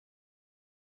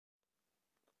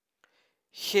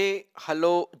Hey,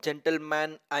 hello,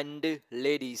 gentlemen and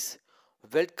ladies.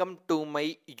 Welcome to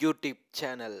my YouTube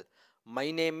channel.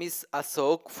 My name is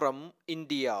Asok from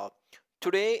India.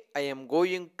 Today, I am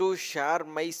going to share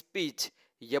my speech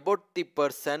about the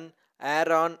person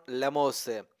Aaron Lemos.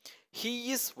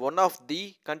 He is one of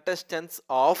the contestants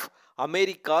of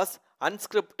America's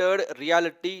unscripted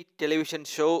reality television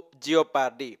show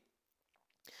Jeopardy.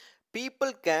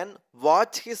 People can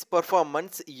watch his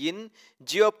performance in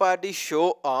Jeopardy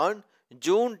show on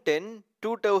June 10,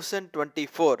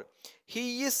 2024.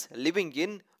 He is living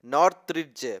in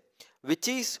Northridge, which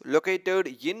is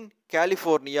located in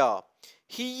California.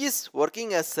 He is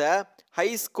working as a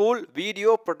high school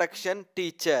video production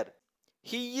teacher.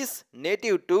 He is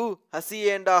native to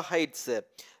Hacienda Heights,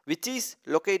 which is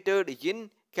located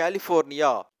in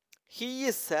California. He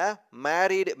is a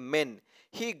married man.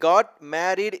 He got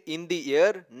married in the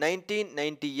year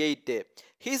 1998.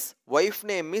 His wife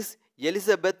name is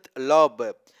Elizabeth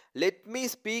Loeb. Let me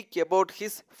speak about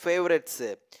his favorites.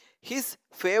 His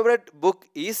favorite book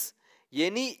is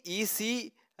Any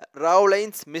Easy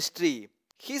Rowling's Mystery.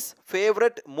 His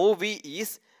favorite movie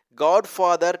is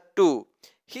Godfather 2.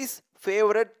 His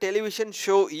favorite television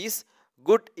show is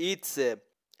Good Eats.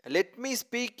 Let me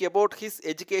speak about his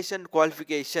education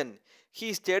qualification.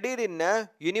 He studied in a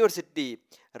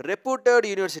reputed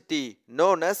university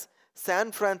known as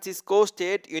San Francisco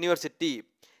State University.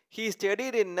 He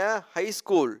studied in a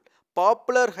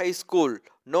popular high school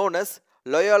known as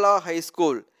Loyola High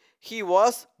School. He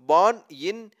was born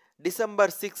in December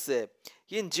 6.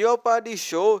 In Jeopardy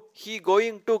show, he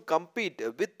going to compete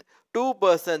with two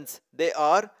persons. They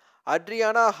are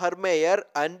Adriana Hermeyer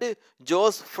and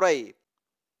Josh Fry.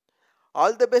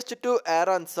 All the best to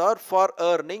Aaron sir for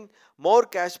earning more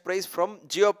cash prize from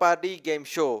Jeopardy game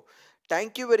show.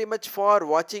 Thank you very much for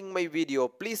watching my video.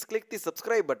 Please click the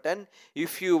subscribe button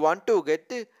if you want to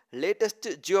get latest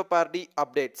Jeopardy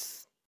updates.